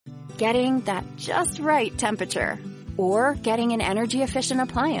getting that just right temperature or getting an energy-efficient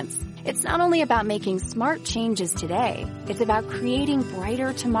appliance. It's not only about making smart changes today, it's about creating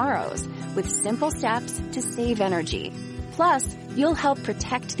brighter tomorrows with simple steps to save energy. Plus, you'll help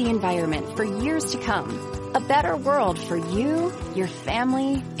protect the environment for years to come. A better world for you, your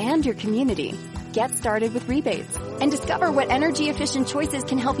family, and your community. Get started with rebates and discover what energy-efficient choices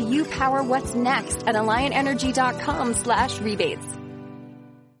can help you power what's next at AlliantEnergy.com/rebates.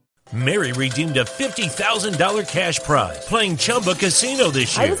 Mary redeemed a $50,000 cash prize playing Chumba Casino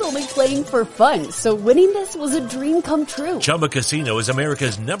this year. I was only playing for fun, so winning this was a dream come true. Chumba Casino is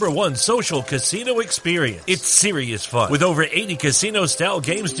America's #1 social casino experience. It's serious fun. With over 80 casino-style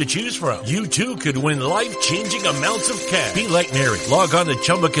games to choose from, you too could win life-changing amounts of cash. Be like Mary. Log on to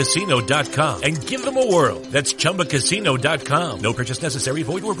ChumbaCasino.com and give them a whirl. That's ChumbaCasino.com. No purchase necessary.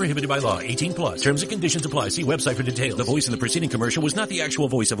 Void where prohibited by law. 18+. Terms and conditions apply. See website for details. The voice in the preceding commercial was not the actual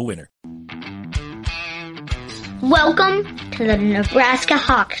voice of a winner. Welcome to the Nebraska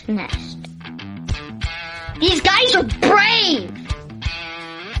Hawks Nest. These guys are brave.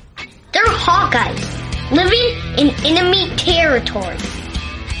 They're Hawkeyes, living in enemy territory.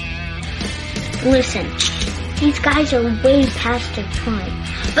 Listen, these guys are way past their prime,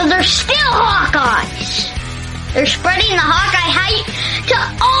 but they're still Hawkeyes. They're spreading the Hawkeye hype to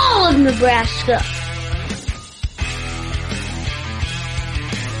all of Nebraska.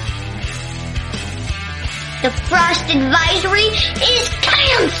 The frost advisory is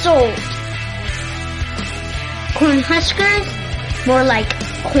canceled! Cornhuskers? More like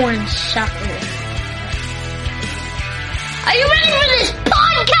corn suckers. Are you ready for this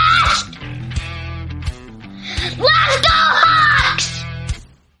podcast? Let's go Hawks!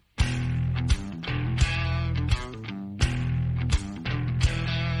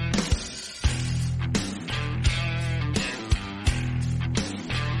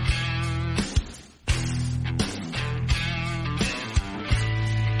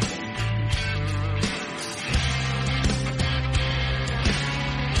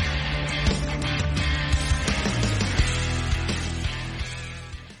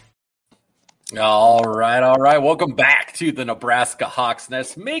 All right. Welcome back to the Nebraska Hawks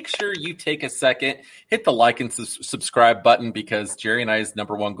Nest. Make sure you take a second, hit the like and subscribe button, because Jerry and I's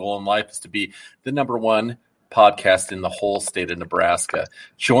 #1 goal in life is to be the #1 podcast in the whole state of Nebraska.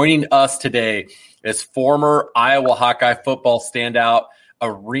 Joining us today is former Iowa Hawkeye football standout,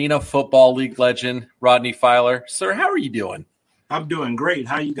 Arena Football League legend, Rodney Filer. Sir, how are you doing? I'm doing great.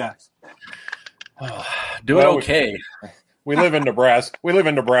 How are you guys? Doing okay. We live in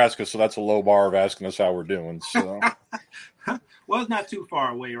Nebraska. So that's a low bar of asking us how we're doing. So, well, it's not too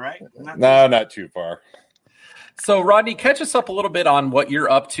far away, right? Not too far. So, Rodney, catch us up a little bit on what you're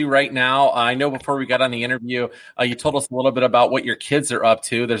up to right now. I know before we got on the interview, you told us a little bit about what your kids are up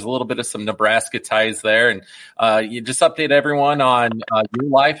to. There's a little bit of some Nebraska ties there, and you just update everyone on your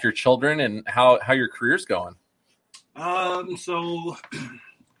life, your children, and how your career's going.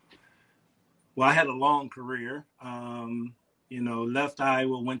 Well, I had a long career. Left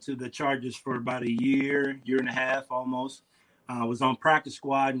Iowa, went to the Chargers for about a year and a half almost. Was on practice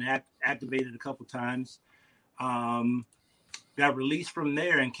squad and activated a couple times. Got released from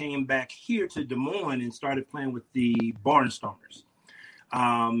there and came back here to Des Moines and started playing with the Barnstormers.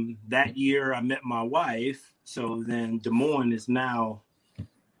 That year I met my wife, so then Des Moines is now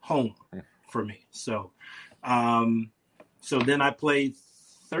home for me. So then I played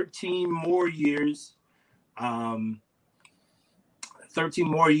 13 more years,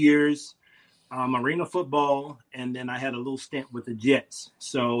 arena football, and then I had a little stint with the Jets.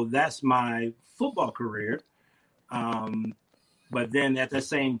 So that's my football career. But then at the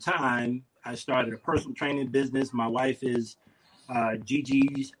same time, I started a personal training business. My wife is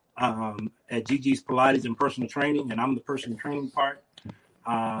Gigi's at Gigi's Pilates and personal training, and I'm the personal training part.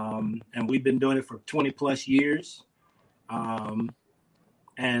 And we've been doing it for 20 plus years.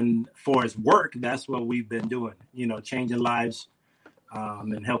 And for his work, that's what we've been doing, changing lives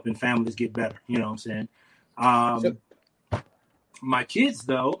and helping families get better. You know what I'm saying? My kids,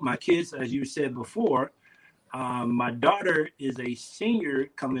 as you said before, my daughter is a senior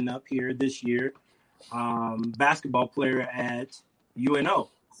coming up here this year, basketball player at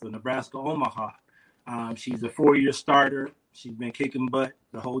UNO, so Nebraska Omaha. She's a 4-year starter. She's been kicking butt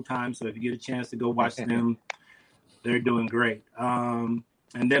the whole time. So if you get a chance to go watch them, they're doing great.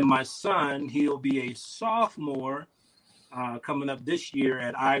 And then my son, he'll be a sophomore coming up this year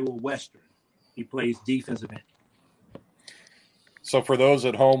at Iowa Western. He plays defensive end. So for those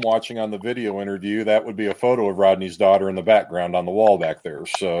at home watching on the video interview, that would be a photo of Rodney's daughter in the background on the wall back there.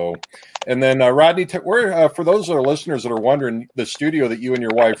 So, and then Rodney, where for those of our listeners that are wondering, the studio that you and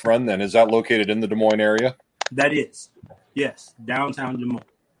your wife run, then is that located in the Des Moines area? That is, yes, downtown Des Moines.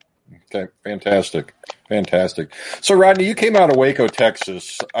 Okay, fantastic. So, Rodney, you came out of Waco,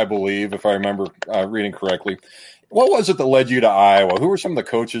 Texas, I believe, if I remember reading correctly. What was it that led you to Iowa? Who were some of the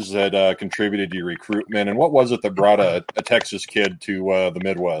coaches that contributed to your recruitment, and what was it that brought a Texas kid to the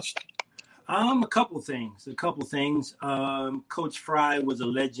Midwest? A couple things. Coach Fry was a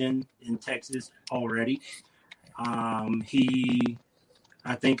legend in Texas already. I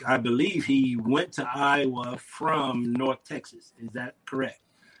believe he went to Iowa from North Texas. Is that correct?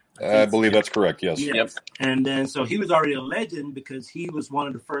 I believe that's correct, yes. Yep. And then so he was already a legend because he was one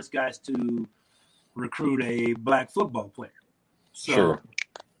of the first guys to recruit a black football player. So sure.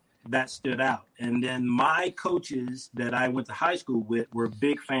 That stood out. And then my coaches that I went to high school with were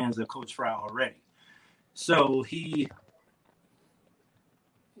big fans of Coach Fry already. So he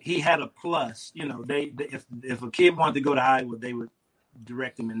had a plus. You know, if a kid wanted to go to Iowa, they would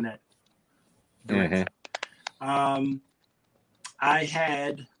direct him in that direction. Mm-hmm. I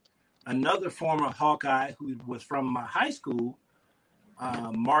had another former Hawkeye who was from my high school,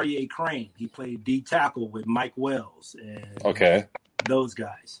 Maurier Crane. He played D tackle with Mike Wells and those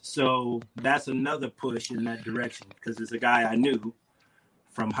guys. So that's another push in that direction because it's a guy I knew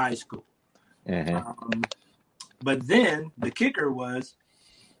from high school. Mm-hmm. But then the kicker was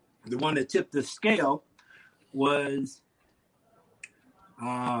the one that tipped the scale was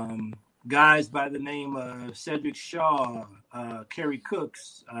guys by the name of Cedric Shaw, Kerry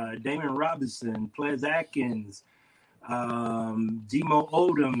Cooks, Damon Robinson, Ples Atkins, Demo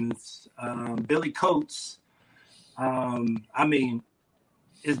Odoms, Billy Coates.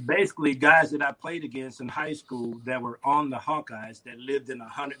 It's basically guys that I played against in high school that were on the Hawkeyes that lived in a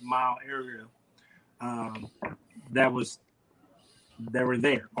 100-mile area that were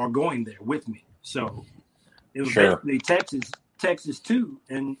there or going there with me. So it was basically Texas too,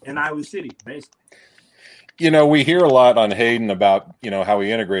 and Iowa City, basically. You know, we hear a lot on Hayden about, you know, how he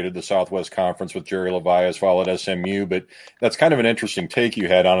integrated the Southwest Conference with Jerry Levias while at SMU, but that's kind of an interesting take you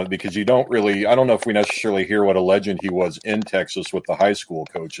had on it because you don't really, I don't know if we necessarily hear what a legend he was in Texas with the high school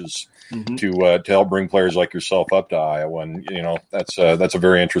coaches to help bring players like yourself up to Iowa. And, you know, that's a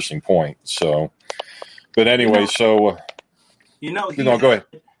very interesting point. So, but anyway, go ahead.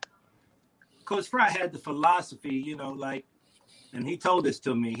 Coach Fry had the philosophy, you know, like, and he told this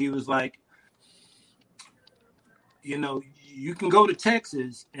to me. He was like, you know, you can go to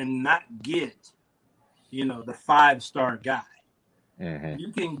Texas and not get, you know, the 5-star guy. Mm-hmm.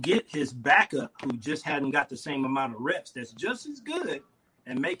 You can get his backup who just hadn't got the same amount of reps that's just as good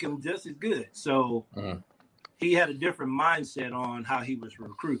and make him just as good. So he had a different mindset on how he was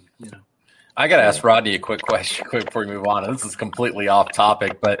recruited, you know. I got to ask Rodney a quick question before we move on. This is completely off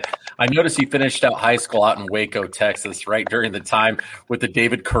topic, but I noticed he finished out high school out in Waco, Texas, right during the time with the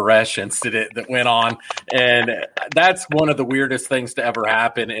David Koresh incident that went on. And that's one of the weirdest things to ever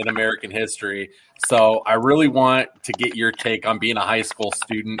happen in American history. So I really want to get your take on being a high school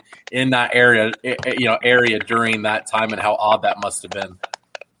student in that area during that time and how odd that must have been.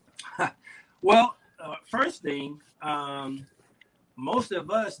 Well, first thing, most of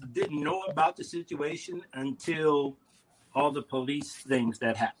us didn't know about the situation until all the police things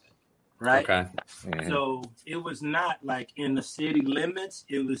that happened, right? Okay. Mm-hmm. So it was not like in the city limits.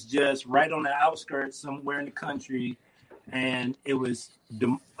 It was just right on the outskirts somewhere in the country. And it was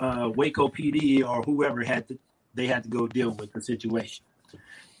the Waco PD or whoever they had to go deal with the situation.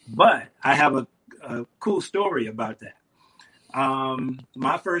 But I have a cool story about that.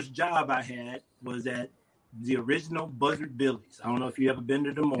 My first job I had was at the original Buzzard Billy's. I don't know if you ever been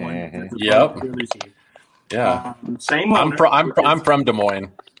to Des Moines. Mm-hmm. Yep. Yeah. Same owner. I'm from Des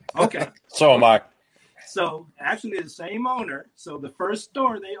Moines. Okay. So am I. So actually the same owner. So the first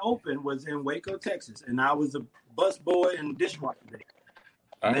store they opened was in Waco, Texas. And I was a bus boy and dishwasher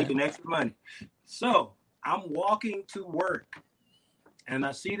there, making extra money. So I'm walking to work and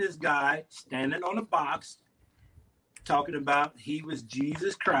I see this guy standing on a box talking about he was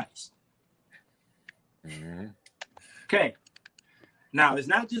Jesus Christ. Mm-hmm. Okay. Now, it's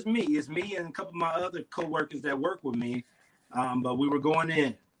not just me. It's me and a couple of my other coworkers that work with me. But we were going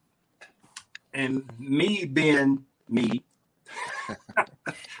in. And me being me,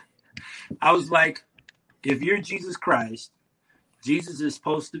 I was like, if you're Jesus Christ, Jesus is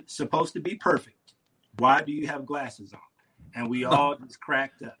supposed to be perfect. Why do you have glasses on? And we all just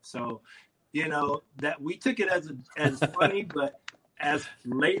cracked up. So, you know, that we took it as funny, but as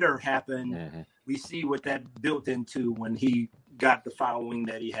later happened, we see what that built into when he got the following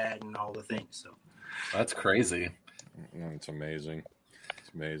that he had and all the things. So that's crazy. It's amazing.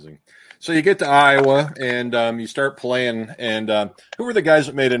 It's amazing. So you get to Iowa and you start playing. And who were the guys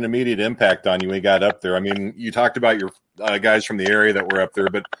that made an immediate impact on you when you got up there? I mean, you talked about your guys from the area that were up there,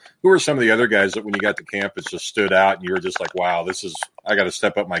 but who were some of the other guys that when you got to campus just stood out and you were just like, wow, I got to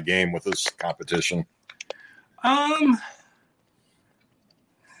step up my game with this competition?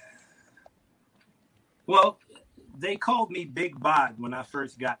 Well, they called me Big Bod when I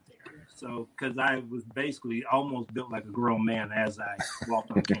first got there. So, because I was basically almost built like a grown man as I walked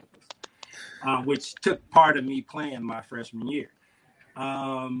on campus, which took part of me playing my freshman year.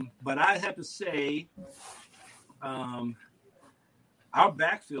 But I have to say, our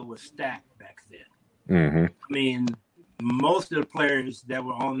backfield was stacked back then. Mm-hmm. I mean, most of the players that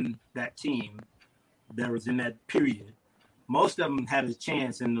were on that team that was in that period, most of them had a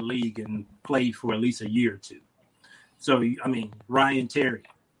chance in the league and played for at least a year or two. So, I mean, Ryan Terry,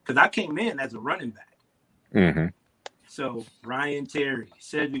 because I came in as a running back. Mm-hmm. So Ryan Terry,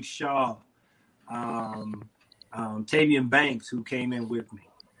 Cedric Shaw, Tavian Banks, who came in with me.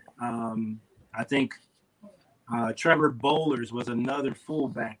 I think Trevor Bowlers was another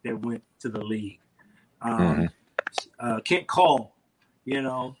fullback that went to the league. Kent Call,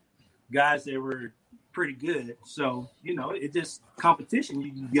 guys that were pretty good. So, it just competition.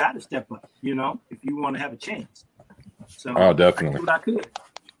 You got to step up, if you want to have a chance. So, definitely. I did what I could.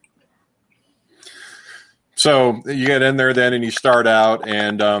 So you get in there then and you start out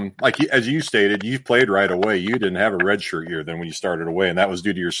and as you stated, you played right away. You didn't have a redshirt year then when you started away, and that was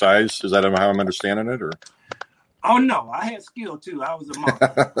due to your size. Is that how I'm understanding it? Or? Oh, no, I had skill too. I was a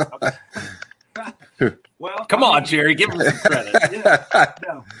monster. Well, come on, Jerry, give him some credit. Yeah,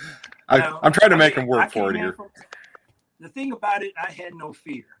 I'm trying to make him work for it here. The thing about it, I had no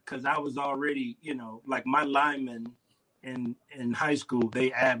fear because I was already, like my linemen in high school,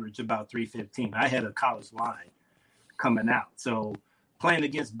 they averaged about 315. I had a college line coming out. So playing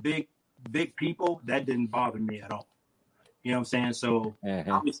against big people, that didn't bother me at all. You know what I'm saying? So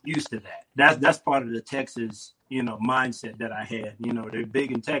I was used to that. That's part of the Texas, mindset that I had. They're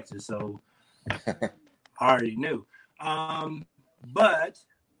big in Texas, so I already knew. But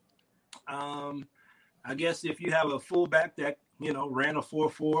I guess if you have a fullback that, ran a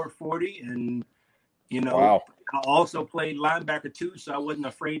 4.4 40 and, wow. I also played linebacker too, so I wasn't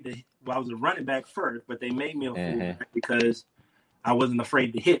afraid to. Well, I was a running back first, but they made me a fullback because I wasn't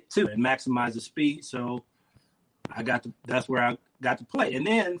afraid to hit too and maximize the speed. So that's where I got to play. And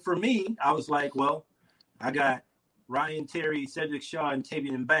then for me, I was like, well, I got Ryan Terry, Cedric Shaw, and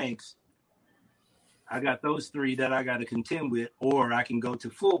Tavian Banks. I got those three that I got to contend with, or I can go to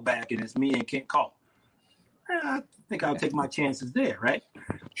fullback and it's me and Kent Call. I think I'll take my chances there, right?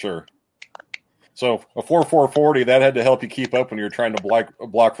 Sure. So a 4.4 40, that had to help you keep up when you were trying to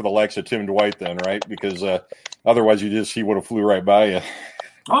block for the likes of Tim Dwight then, right? Because otherwise he would have flew right by you.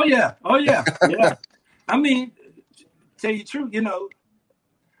 Oh, yeah. Yeah. I mean, tell you the truth,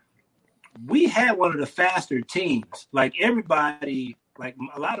 we had one of the faster teams. Like everybody, like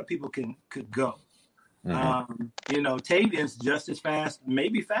a lot of people could go. Tavian's just as fast,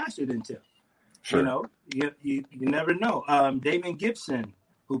 maybe faster than Tim. Sure. You never know. Damon Gibson,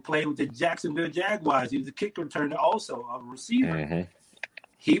 who played with the Jacksonville Jaguars, he was a kick returner, also a receiver.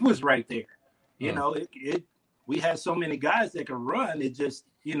 He was right there. We had so many guys that could run. It just,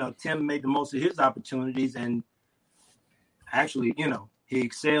 Tim made the most of his opportunities, and actually, he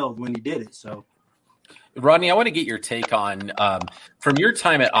excelled when he did it. So. Rodney, I want to get your take on, from your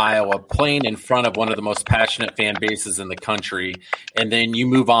time at Iowa, playing in front of one of the most passionate fan bases in the country, and then you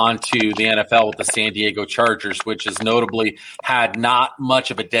move on to the NFL with the San Diego Chargers, which has notably had not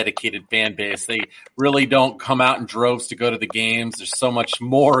much of a dedicated fan base. They really don't come out in droves to go to the games. There's so much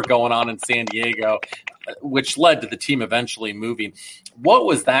more going on in San Diego, which led to the team eventually moving. What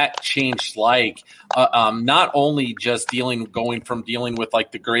was that change like? Not only just going from dealing with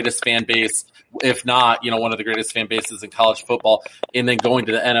like the greatest fan base, if not, one of the greatest fan bases in college football, and then going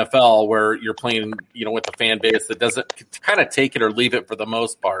to the NFL where you're playing, with a fan base that doesn't kind of take it or leave it for the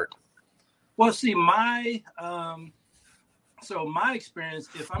most part. Well, see, my experience,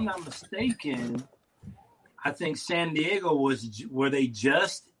 if I'm not mistaken, I think San Diego were they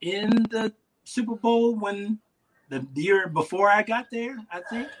just in the Super Bowl when the year before I got there, I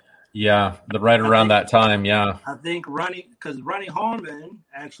think. Yeah, around that time, yeah. I think Ronnie Harmon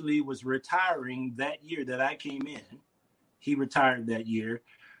actually was retiring that year that I came in. He retired that year.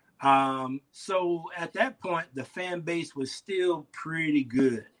 So at that point, the fan base was still pretty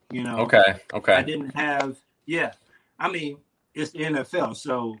good, Okay. I didn't have, I mean, it's the NFL,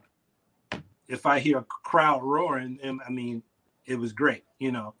 so if I hear a crowd roaring, I mean, It was great,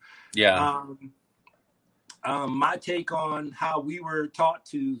 you know. Yeah. My take on how we were taught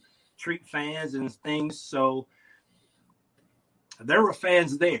to treat fans and things. So there were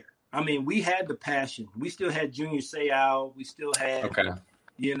fans there. I mean, we had the passion. We still had Junior Seau. We still had,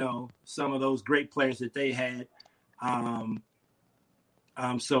 you know, some of those great players that they had.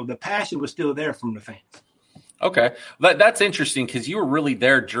 So the passion was still there from the fans. Okay. That's interesting because you were really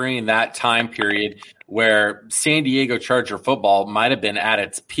there during that time period where San Diego Charger football might have been at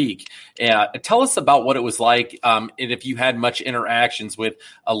its peak. Tell us about what it was like, and if you had much interactions with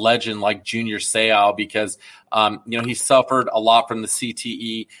a legend like Junior Seau, because, you know, he suffered a lot from the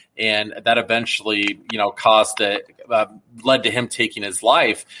CTE, and that eventually, you know, led to him taking his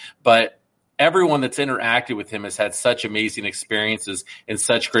life. But everyone that's interacted with him has had such amazing experiences and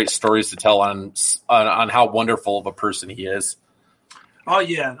such great stories to tell on how wonderful of a person he is. Oh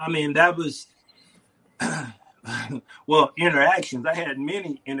yeah. I mean, that was, well, interactions. I had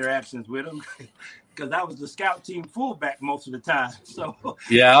many interactions with him because I was the scout team fullback most of the time. So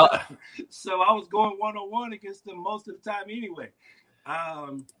yeah. So I was going 1-on-1 against them most of the time anyway.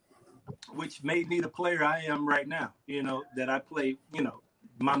 Which made me the player I am right now, you know, that I play, you know,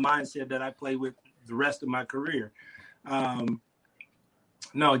 my mindset that I play with the rest of my career.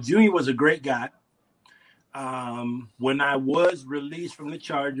 No, Junior was a great guy. When I was released from the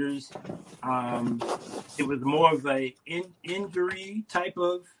Chargers, it was more of a injury type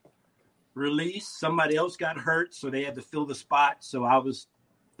of release. Somebody else got hurt, so they had to fill the spot. So I was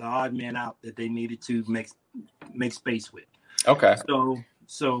the odd man out that they needed to make space with. Okay.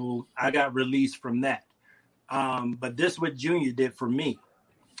 So I got released from that. But this is what Junior did for me.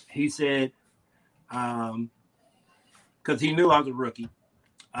 He said, because he knew I was a rookie,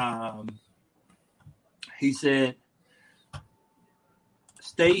 he said,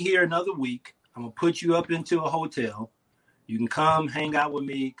 stay here another week. I'm going to put you up into a hotel. You can come hang out with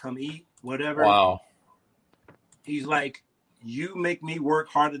me, come eat, whatever. Wow. He's like, you make me work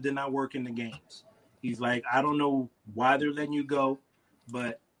harder than I work in the games. He's like, I don't know why they're letting you go,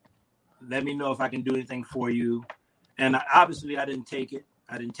 but let me know if I can do anything for you. And obviously I didn't take it.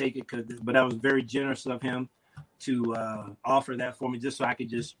 But that was very generous of him to offer that for me, just so I could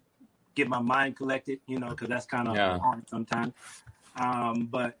just get my mind collected, you know, because that's kind of hard sometimes.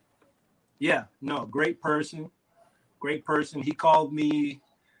 But yeah, no, great person. He called me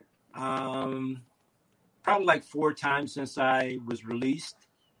probably like 4 times since I was released,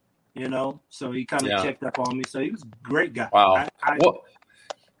 you know, so he kind of checked up on me. So he was a great guy. Wow.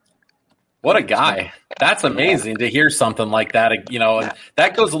 What a guy. That's amazing to hear something like that, you know, and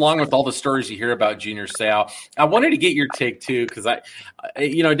that goes along with all the stories you hear about Junior Seau. I wanted to get your take too, because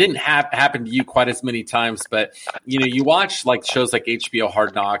it didn't happen to you quite as many times, but, you know, you watch like shows like HBO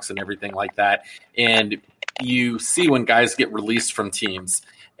Hard Knocks and everything like that, and you see when guys get released from teams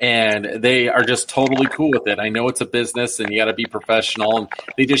and they are just totally cool with it. I know it's a business and you got to be professional, and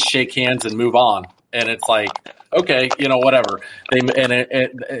they just shake hands and move on. And it's like, okay, you know, whatever.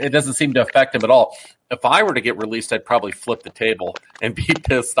 It doesn't seem to affect him at all. If I were to get released, I'd probably flip the table and be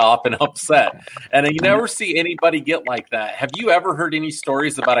pissed off and upset. And you never see anybody get like that. Have you ever heard any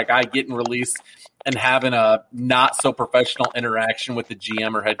stories about a guy getting released and having a not so professional interaction with the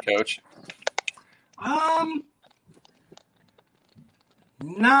GM or head coach?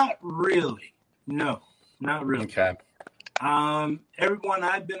 Not really. No, not really. Okay. Everyone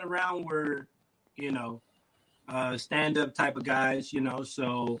I've been around were, you know, stand-up type of guys, you know,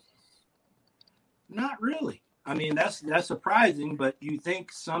 so not really. I mean, that's surprising, but you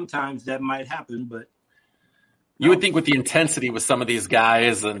think sometimes that might happen, but you would think with the intensity with some of these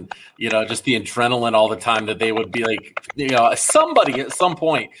guys and, you know, just the adrenaline all the time that they would be like, you know, somebody at some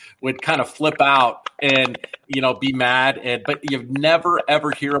point would kind of flip out and, you know, be mad. But you never, ever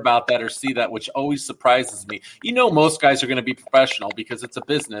hear about that or see that, which always surprises me. You know, most guys are going to be professional because it's a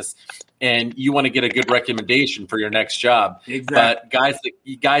business and you want to get a good recommendation for your next job. Exactly. But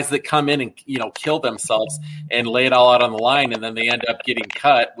guys that come in and, you know, kill themselves and lay it all out on the line and then they end up getting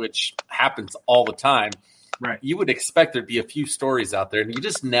cut, which happens all the time. Right. You would expect there'd be a few stories out there, and you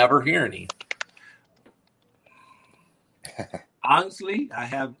just never hear any. Honestly, I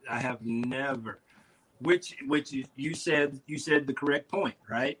have never. Which you said the correct point,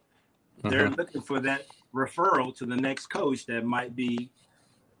 right? Mm-hmm. They're looking for that referral to the next coach that might be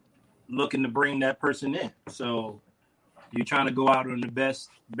looking to bring that person in. So you're trying to go out on the best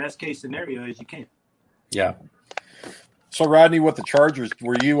case scenario as you can. Yeah. So, Rodney, with the Chargers,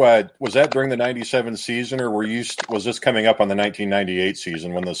 were you was that during the 97 season, or was this coming up on the 1998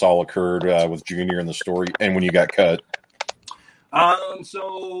 season when this all occurred with Junior and the story, and when you got cut?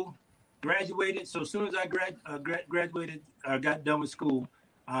 So graduated. So as soon as I graduated, got done with school,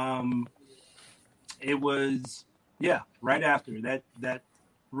 it was right after that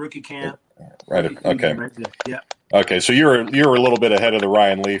rookie camp. Right. Okay. Right there. Yeah. Okay. So you were a little bit ahead of the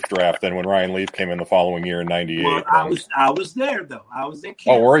Ryan Leaf draft then when Ryan Leaf came in the following year in '98. Well, right? I was there though. I was in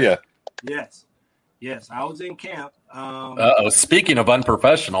camp. Oh, were you? Yes. I was in camp. Speaking of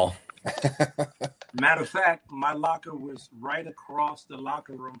unprofessional. Matter of fact, my locker was right across the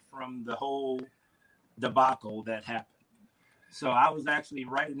locker room from the whole debacle that happened. So I was actually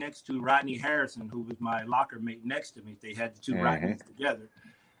right next to Rodney Harrison, who was my locker mate next to me. They had the two Rodneys together.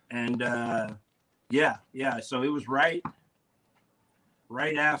 And so it was right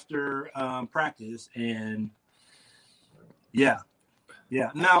after practice. And yeah.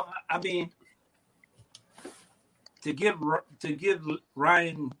 Now, I mean, to give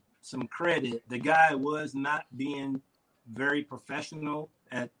Ryan some credit, the guy was not being very professional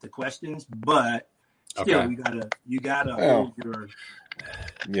at the questions, but still, you gotta hold your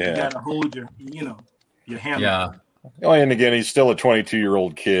your hammer. Yeah. Oh, and again, he's still a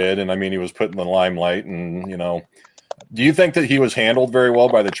 22-year-old kid, and I mean, he was put in the limelight, and do you think that he was handled very well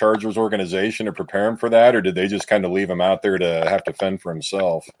by the Chargers organization to prepare him for that, or did they just kind of leave him out there to have to fend for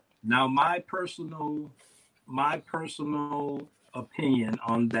himself? Now, my personal opinion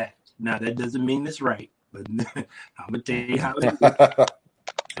on that. Now, that doesn't mean it's right, but I'm gonna tell you how it is.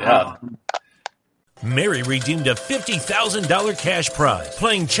 Yeah. Mary redeemed a $50,000 cash prize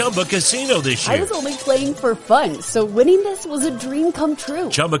playing Chumba Casino this year. I was only playing for fun, so winning this was a dream come true.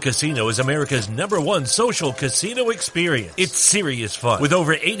 Chumba Casino is America's #1 social casino experience. It's serious fun. With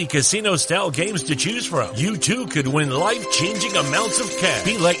over 80 casino-style games to choose from, you too could win life-changing amounts of cash.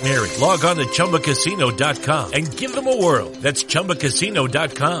 Be like Mary. Log on to ChumbaCasino.com and give them a whirl. That's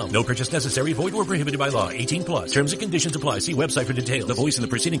ChumbaCasino.com. No purchase necessary. Void where prohibited by law. 18+. Terms and conditions apply. See website for details. The voice in the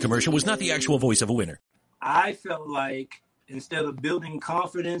preceding commercial was not the actual voice of a winner. I felt like instead of building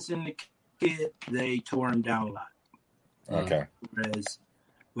confidence in the kid, they tore him down a lot. Okay. Whereas,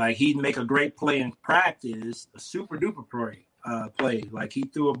 like, he'd make a great play in practice, a super duper play. Like, he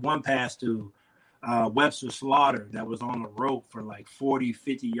threw one pass to Webster Slaughter that was on the rope for like 40,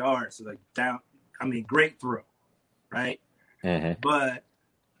 50 yards. So, like, great throw, right? Mm-hmm. But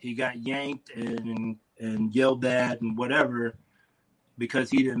he got yanked and yelled at and whatever because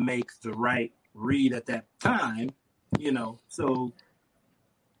he didn't make the right read at that time, So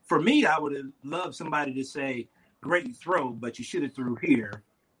for me, I would have loved somebody to say, great throw, but you should have threw here.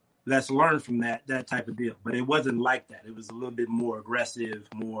 Let's learn from that type of deal. But it wasn't like that. It was a little bit more aggressive,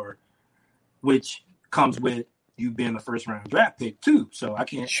 which comes with you being a first-round draft pick too. So I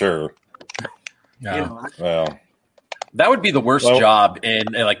can't. Sure. Well, that would be the worst job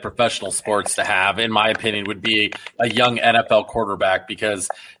in like professional sports to have, in my opinion, would be a young NFL quarterback, because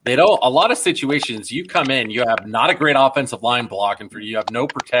a lot of situations you come in, you have not a great offensive line blocking for you, you have no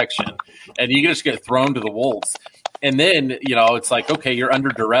protection, and you just get thrown to the wolves. And then, it's like, okay, you're under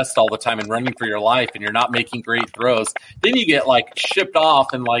duress all the time and running for your life and you're not making great throws. Then you get like shipped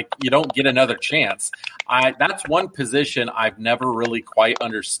off and like you don't get another chance. That's one position I've never really quite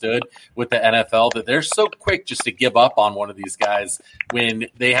understood with the NFL, that they're so quick just to give up on one of these guys when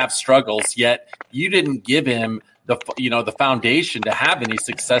they have struggles, yet you didn't give him the foundation to have any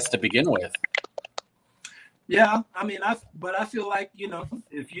success to begin with. Yeah, I mean, I feel like,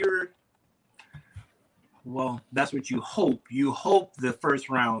 if you're, well, that's what you hope. You hope the first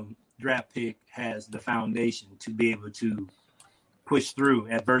round draft pick has the foundation to be able to push through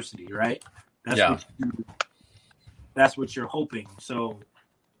adversity, right? That's what you're hoping. So,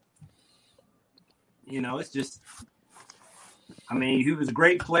 it's just, I mean, he was a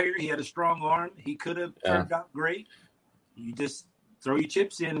great player. He had a strong arm. He could have turned out great. You just throw your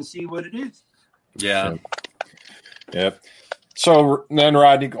chips in and see what it is. Yeah. Yep. So then,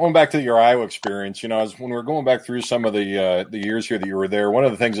 Rodney, going back to your Iowa experience, as when we're going back through some of the years here that you were there, one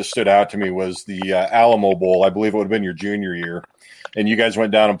of the things that stood out to me was the Alamo Bowl. I believe it would have been your junior year, and you guys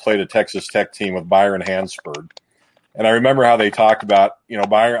went down and played a Texas Tech team with Byron Hansford. And I remember how they talked about,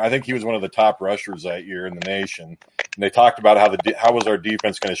 Byron. I think he was one of the top rushers that year in the nation. And they talked about how was our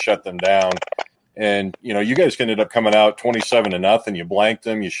defense going to shut them down. And you guys ended up coming out 27-0. You blanked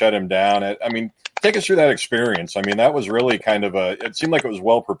him. You shut him down. I mean, take us through that experience. I mean, that was really kind of it seemed like it was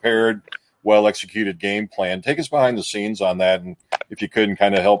well prepared, well executed game plan. Take us behind the scenes on that, and if you could, and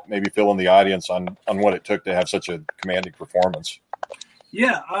kind of help maybe fill in the audience on what it took to have such a commanding performance.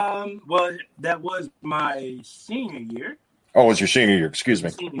 Yeah, well, that was my senior year. Oh, it was your senior year. Excuse me.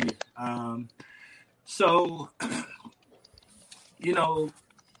 Senior year. So,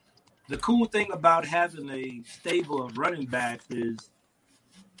 the cool thing about having a stable of running backs is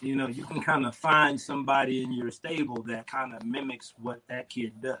you know, you can kind of find somebody in your stable that kind of mimics what that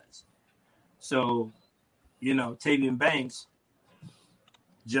kid does. So, you know, Tavian Banks,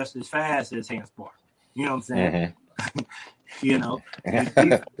 just as fast as Hanspard. You know what I'm saying? You know,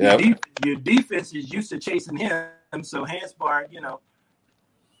 your defense is used to chasing him, so Hanspard, you know,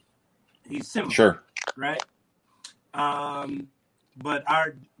 he's similar. Sure. Right? But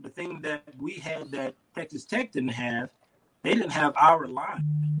the thing that we had that Texas Tech didn't have, they didn't have our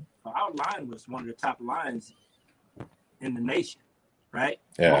line. Our line was one of the top lines in the nation, right?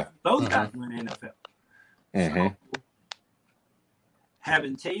 Yeah. Those guys were in the NFL. So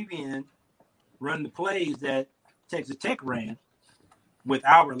having Tavian run the plays that Texas Tech ran with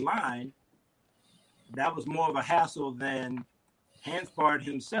our line, that was more of a hassle than Hanspard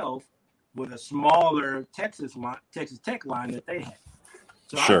himself with a smaller Texas Tech line that they had.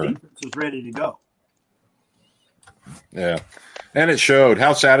 So our defense was ready to go. Yeah. And it showed.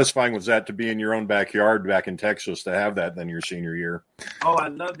 How satisfying was that to be in your own backyard back in Texas to have that then your senior year? Oh, I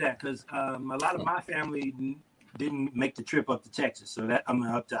love that because a lot of my family didn't make the trip up to Texas. So that I'm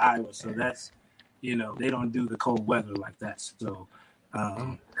up to Iowa. So that's, you know, they don't do the cold weather like that. So,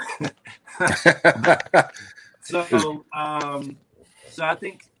 so I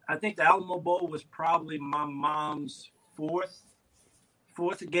think the Alamo Bowl was probably my mom's fourth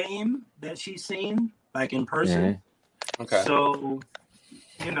game that she's seen, like in person. Okay. So,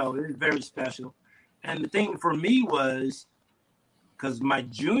 you know, it was very special. And the thing for me was, because my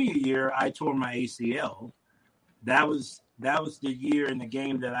junior year, I tore my ACL. That was the year in the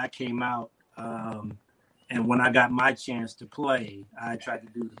game that I came out. And when I got my chance to play, I tried to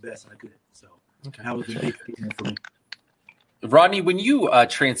do the best I could. So that was a big thing for me. Rodney, when you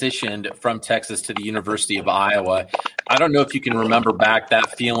transitioned from Texas to the University of Iowa, I don't know if you can remember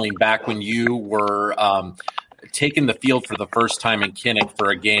that feeling back when you were taking the field for the first time in Kinnick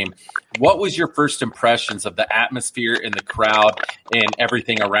for a game. What was your first impressions of the atmosphere and the crowd and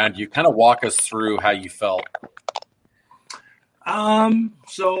everything around you? Kind of walk us through how you felt.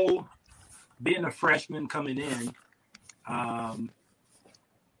 So being a freshman coming in,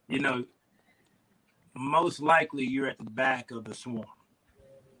 you know, most likely you're at the back of the swarm,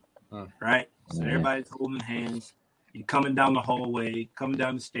 right? So everybody's holding hands. You're coming down the hallway, coming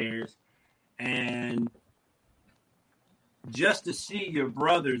down the stairs, and just to see your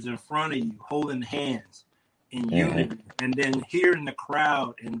brothers in front of you holding hands in unity, and then hearing the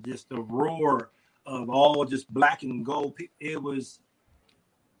crowd and just the roar of all just black and gold, it was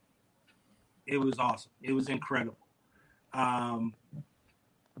awesome. It was incredible. But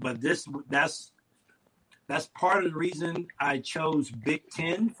that's part of the reason I chose Big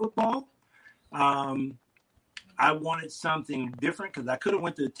Ten football. I wanted something different because I could have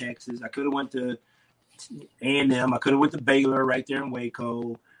went to Texas. I could have went to A&M. I could have went to Baylor right there in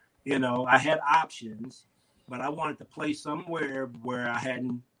Waco. You know, I had options, but I wanted to play somewhere where I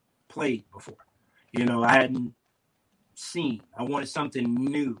hadn't played before. You know, I hadn't seen. I wanted something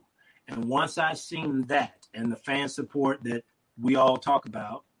new. And once I seen that and the fan support that we all talk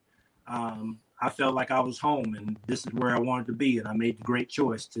about, I felt like I was home and this is where I wanted to be. And I made the great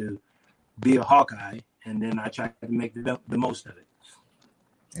choice to be a Hawkeye. And then I tried to make the most of it.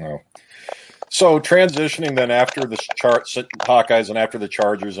 Oh. So transitioning then after the Hawkeyes and after the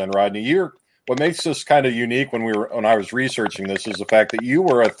Chargers and Rodney, what makes this kind of unique when I was researching this is the fact that you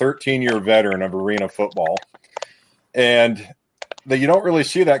were a 13-year veteran of arena football, and that you don't really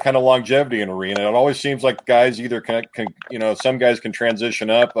see that kind of longevity in arena. It always seems like guys either can some guys can transition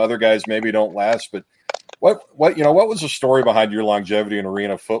up, other guys maybe don't last. But what was the story behind your longevity in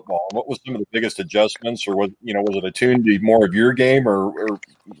arena football? What was some of the biggest adjustments, or was it attuned to more of your game, or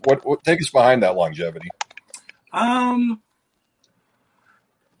what take us behind that longevity?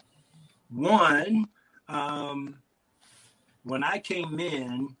 When I came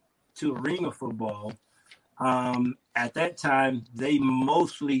in to arena football, at that time they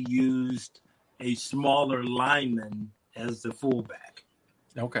mostly used a smaller lineman as the fullback.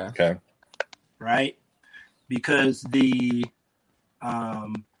 Okay. Right? Because the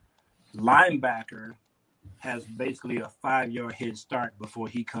linebacker has basically a 5-yard head start before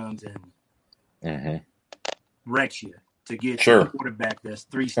he comes and wrecks you to get to the quarterback that's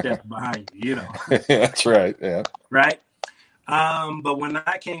 3 steps behind you, That's right, yeah. Right? But when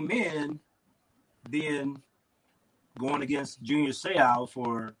I came in, being going against Junior Seau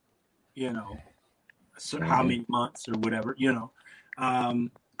for, how many months or whatever,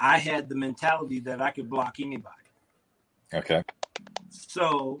 I had the mentality that I could block anybody. Okay.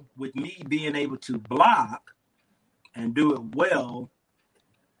 So with me being able to block and do it well,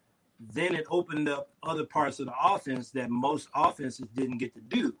 then it opened up other parts of the offense that most offenses didn't get to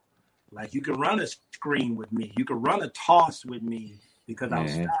do. Like you could run a screen with me. You could run a toss with me because I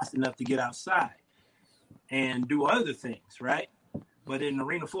was fast enough to get outside and do other things, right? But in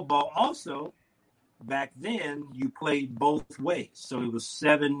arena football also, back then, you played both ways. So it was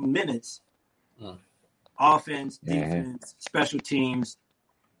 7 minutes, offense, defense, special teams,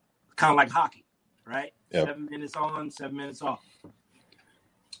 kind of like hockey, right? Yep. 7 minutes on, 7 minutes off.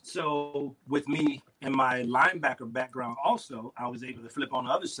 So with me and my linebacker background also, I was able to flip on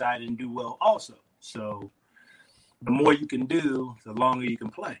the other side and do well also. So the more you can do, the longer you can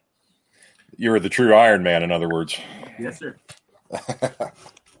play. You were the true Iron Man, in other words. Yes, sir.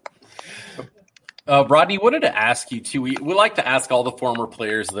 Rodney, wanted to ask you too. We like to ask all the former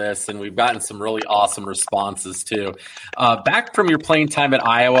players this, and we've gotten some really awesome responses too. Back from your playing time at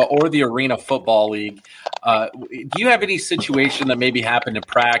Iowa or the Arena Football League, do you have any situation that maybe happened in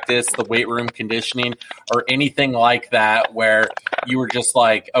practice, the weight room conditioning, or anything like that where you were just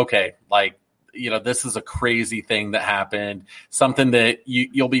like, okay, like, you know, this is a crazy thing that happened, something that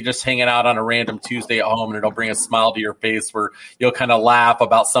you'll be just hanging out on a random Tuesday at home and it'll bring a smile to your face where you'll kind of laugh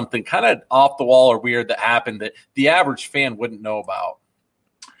about something kind of off the wall or weird that happened that the average fan wouldn't know about?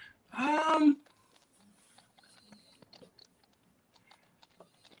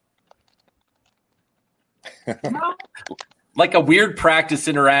 Like a weird practice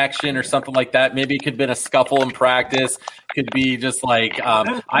interaction or something like that. Maybe it could have been a scuffle in practice. Could be just like,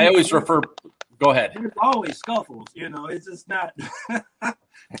 I always refer. Go ahead. There's always scuffles, you know. It's just not.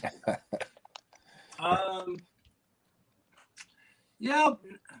 Yeah.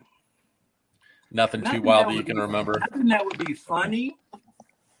 Nothing too wild that you can remember. Nothing that would be funny,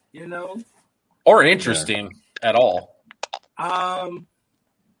 you know, or interesting at all.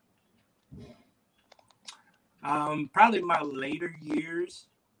 Probably my later years,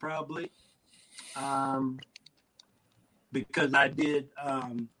 because I did.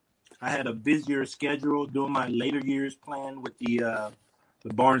 I had a busier schedule during my later years playing with the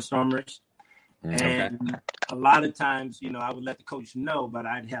Barnstormers. And a lot of times, you know, I would let the coach know, but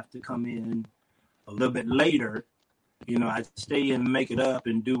I'd have to come in a little bit later. You know, I'd stay in, make it up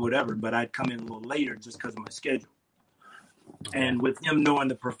and do whatever, but I'd come in a little later just because of my schedule. And with him knowing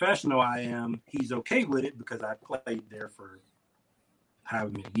the professional I am, he's okay with it because I played there for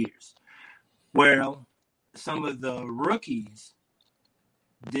however many years. Well, some of the rookies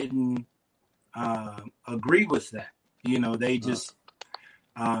didn't agree with that. You know, they just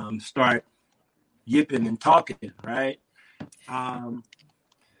start yipping and talking, right? And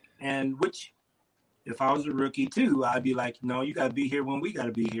which, if I was a rookie too, I'd be like, no, you got to be here when we got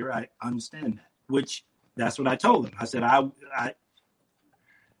to be here. I understand that, which that's what I told him. I said, I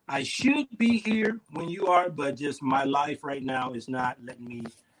should be here when you are, but just my life right now is not letting me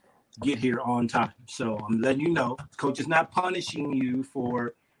get here on time. So I'm letting you know, coach is not punishing you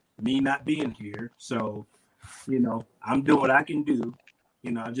for me not being here. So, you know, I'm doing what I can do.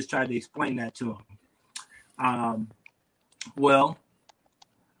 You know, I just tried to explain that to him. Well,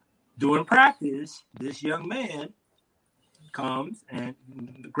 during practice, this young man comes, and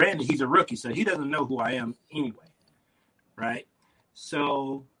granted, he's a rookie, so he doesn't know who I am anyway, right?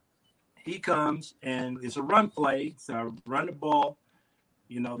 So he comes, and it's a run play. So I run the ball.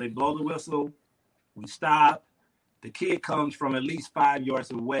 You know, they blow the whistle. We stop. The kid comes from at least 5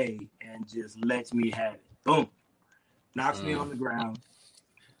 yards away and just lets me have it. Boom. Knocks me on the ground.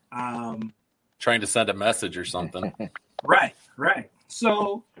 Trying to send a message or something. Right.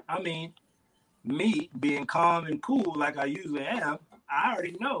 So, I mean, me being calm and cool like I usually am, I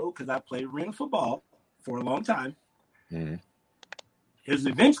already know because I played arena football for a long time. Is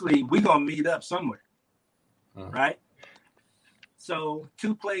eventually we're going to meet up somewhere, right? So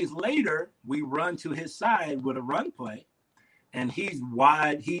 2 plays later, we run to his side with a run play, and he's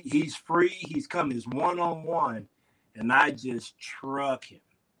wide. He's free. He's coming. It's one-on-one, and I just truck him.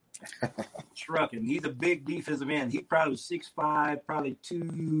 He's a big defensive end. He probably was 6'5", probably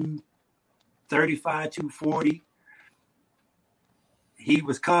 235, 240. He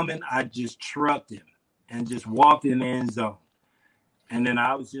was coming. I just trucked him and just walked in the end zone. And then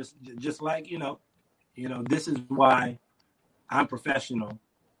I was just like, you know, this is why I'm professional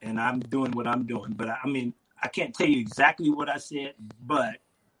and I'm doing what I'm doing. But I mean, I can't tell you exactly what I said, but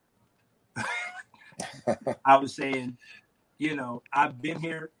I was saying, you know, I've been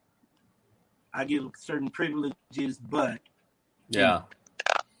here. I get certain privileges, but yeah.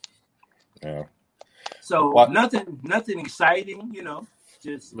 So nothing exciting, you know.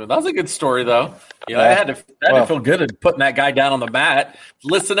 Just well, that's a good story, though. You know, I had to feel good at putting that guy down on the mat.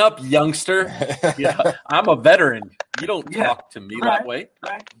 Listen up, youngster. I'm a veteran. You don't talk to me that way.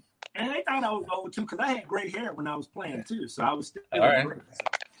 Right. And they thought I was old too because I had gray hair when I was playing too, so I was still all right.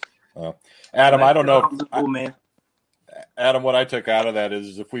 Adam, I don't know. Man. Adam, what I took out of that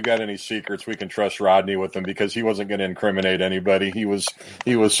is if we got any secrets, we can trust Rodney with them because he wasn't going to incriminate anybody. He was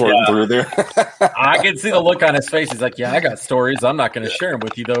sorting through there. I can see the look on his face. He's like, "Yeah, I got stories. I'm not going to share them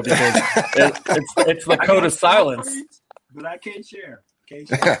with you though because it's the code of silence." But I can't share.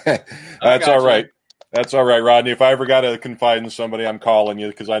 That's all right. That's all right, Rodney. If I ever got to confide in somebody, I'm calling you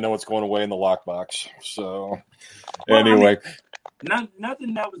because I know it's going away in the lockbox. So, anyway,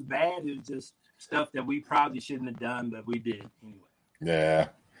 nothing that was bad. It was just stuff that we probably shouldn't have done, but we did Yeah,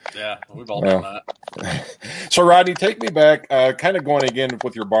 anyway. we've all done that. So, Rodney, take me back. Kind of going again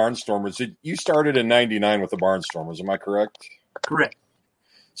with your Barnstormers. You started in '99 with the Barnstormers. Am I correct? Correct.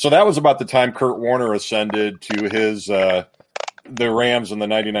 So that was about the time Kurt Warner ascended to his the Rams in the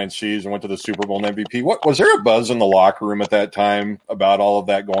 '99 season, went to the Super Bowl and MVP. What was there a buzz in the locker room at that time about all of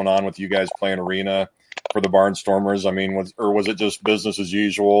that going on with you guys playing arena for the Barnstormers? I mean, was it just business as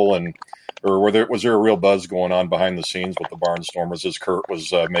usual, or was there a real buzz going on behind the scenes with the Barnstormers as Kurt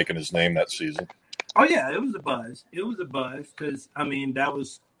was making his name that season? Oh yeah, it was a buzz. It was a buzz because I mean that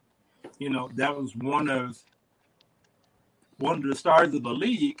was one of the stars of the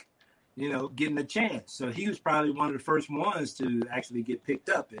league. Getting a chance. So he was probably one of the first ones to actually get picked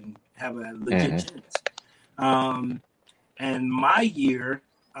up and have a legit chance. And my year,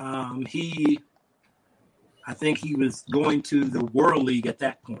 I think he was going to the World League at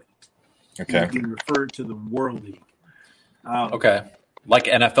that point. Okay. He was being referred to the World League. Okay. Like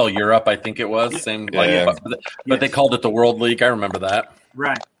NFL Europe, I think it was. Same, but they called it the World League. I remember that.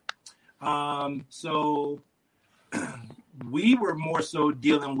 Right. So we were more so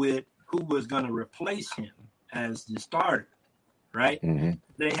dealing with who was going to replace him as the starter, right? Mm-hmm.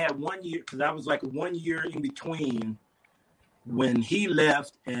 They had 1 year, because I was like 1 year in between when he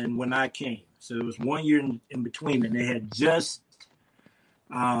left and when I came. So it was 1 year in between, and they had just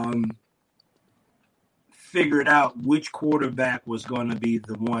figured out which quarterback was going to be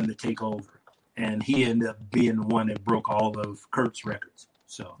the one to take over. And he ended up being the one that broke all of Kurt's records.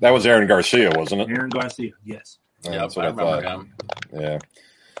 So that was Aaron Garcia, wasn't it? Aaron Garcia, yes. Yeah, that's what I I thought. him. Yeah.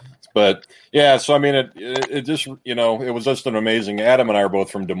 But yeah, so I mean, it just, it was just an amazing. Adam and I are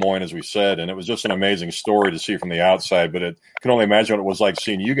both from Des Moines, as we said, and it was just an amazing story to see from the outside. But I can only imagine what it was like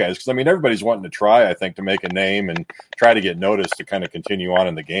seeing you guys, because I mean, everybody's wanting to try, I think, to make a name and try to get noticed to kind of continue on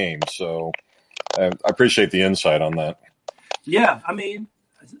in the game. So I appreciate the insight on that. Yeah, I mean,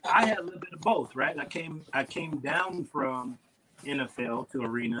 I had a little bit of both, right? I came down from NFL to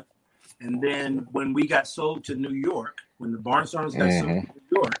Arena, and then when we got sold to New York, when the Barnstormers got sold to New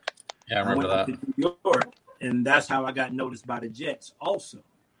York. Yeah, I remember that. To New York, and that's how I got noticed by the Jets also.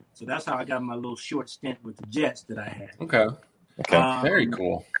 So that's how I got my little short stint with the Jets that I had. Okay. Very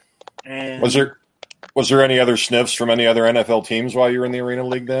cool. And was there any other sniffs from any other NFL teams while you were in the Arena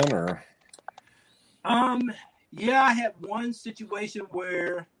League then, or? Yeah, I had one situation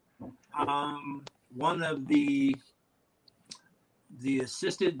where one of the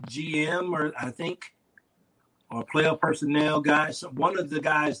assistant GM, or player personnel guys, one of the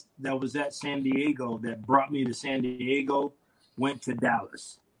guys that was at San Diego that brought me to San Diego went to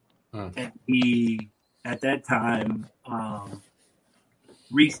Dallas. And he, at that time,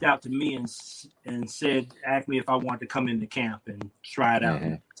 reached out to me and asked me if I wanted to come into camp and try it out.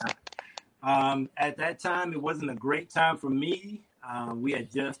 At that time, it wasn't a great time for me. We had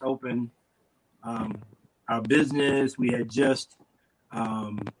just opened our business. We had just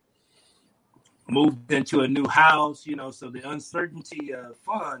moved into a new house, so the uncertainty of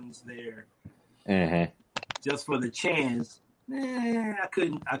funds there, just for the chance, I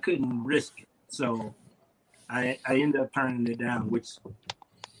couldn't risk it. So I ended up turning it down, which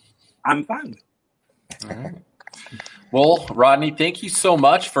I'm fine with. All right. Well, Rodney, thank you so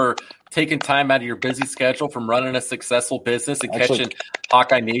much for taking time out of your busy schedule from running a successful business and catching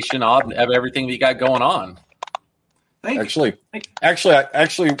Hawkeye Nation on everything that you got going on. Actually,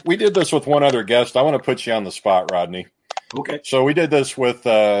 we did this with one other guest. I want to put you on the spot, Rodney. Okay. So we did this with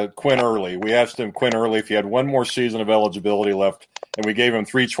Quinn Early. We asked Quinn Early if he had one more season of eligibility left, and we gave him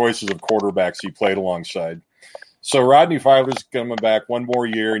 3 choices of quarterbacks he played alongside. So Rodney Filer's coming back one more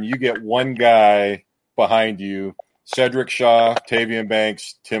year, and you get one guy behind you, Cedric Shaw, Tavian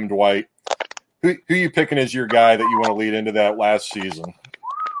Banks, Tim Dwight. Who you picking as your guy that you want to lead into that last season?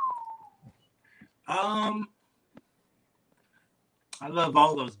 I love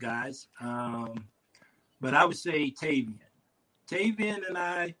all those guys, but I would say Tavian. Tavian and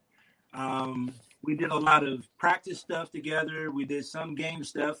I, we did a lot of practice stuff together. We did some game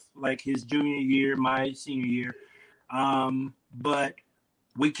stuff like his junior year, my senior year. But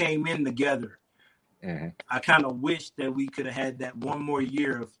we came in together. Mm-hmm. I kind of wish that we could have had that one more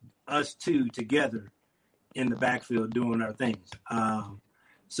year of us two together in the backfield doing our things.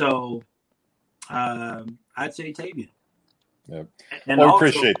 So I'd say Tavian. Yeah. And well, also,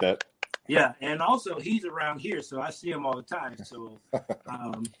 appreciate that. Yeah, and also he's around here, so I see him all the time. So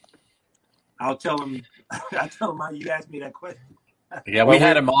I'll tell him. I tell him how you asked me that question. Yeah, we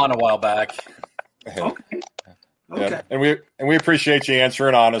had him on a while back. Okay. Yeah. And we appreciate you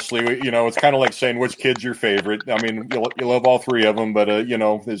answering honestly. It's kind of like saying which kid's your favorite. I mean, you love all three of them, but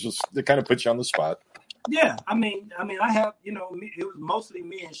it's just it kind of puts you on the spot. Yeah, I mean, I have it was mostly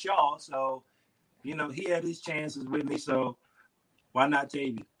me and Shaw, so he had his chances with me, so why not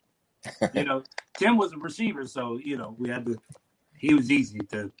Tavy? Tim was a receiver, so we had to. He was easy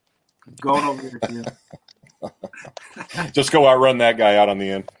to go over there to him. Just go outrun that guy out on the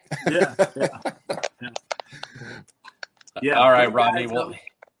end. Yeah. All right, Rodney. Well,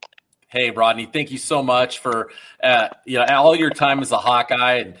 hey, Rodney, thank you so much for all your time as a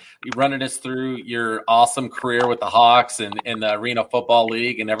Hawkeye and you running us through your awesome career with the Hawks and the Arena Football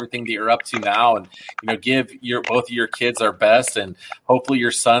League and everything that you're up to now. And give both of your kids our best, and hopefully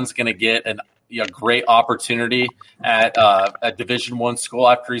your son's going to get a great opportunity at a Division I school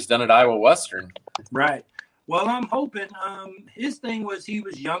after he's done at Iowa Western. Right. Well, I'm hoping. His thing was he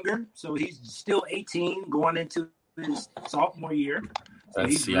was younger, so he's still 18 going into his sophomore year. So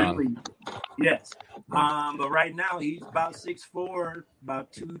That's he's young. Really, yes. But right now he's about 6'4",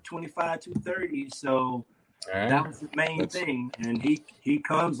 about 225, 230. So that was the main thing. And he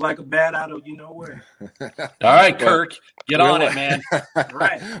comes like a bat out of where. All right, Kirk, get on it, man.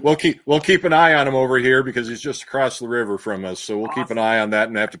 Right. We'll keep an eye on him over here because he's just across the river from us. So we'll keep an eye on that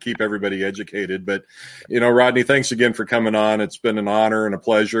and have to keep everybody educated. But Rodney, thanks again for coming on. It's been an honor and a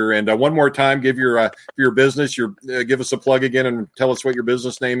pleasure. And one more time, give your business, give us a plug again and tell us what your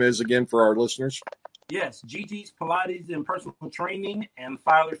business name is again for our listeners. Yes, GG's Pilates and Personal Training and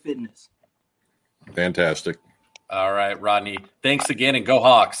Filer Fitness. Fantastic. All right, Rodney. Thanks again, and go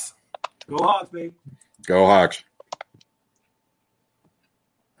Hawks. Go Hawks, baby. Go Hawks.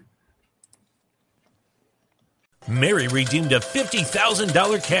 Mary redeemed a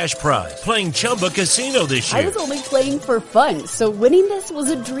 $50,000 cash prize playing Chumba Casino this year. I was only playing for fun, so winning this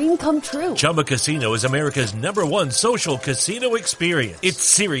was a dream come true. Chumba Casino is America's #1 social casino experience. It's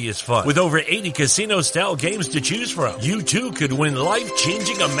serious fun. With over 80 casino-style games to choose from, you too could win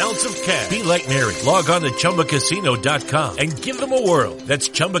life-changing amounts of cash. Be like Mary. Log on to ChumbaCasino.com and give them a whirl. That's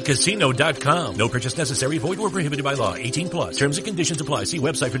ChumbaCasino.com. No purchase necessary. Void where prohibited by law. 18+. Terms and conditions apply. See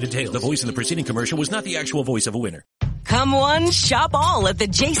website for details. The voice in the preceding commercial was not the actual voice of a winner. Come one, shop all at the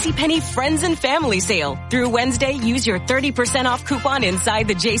JCPenney Friends and Family Sale. Through Wednesday, use your 30% off coupon inside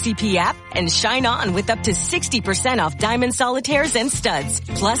the JCP app and shine on with up to 60% off diamond solitaires and studs.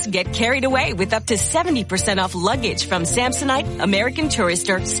 Plus, get carried away with up to 70% off luggage from Samsonite, American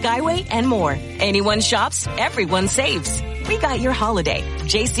Tourister, Skyway, and more. Anyone shops, everyone saves. We got your holiday.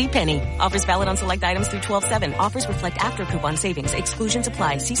 JCPenney. Offers valid on select items through 12/7. Offers reflect after coupon savings. Exclusions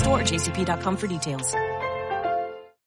apply. See store or jcp.com for details.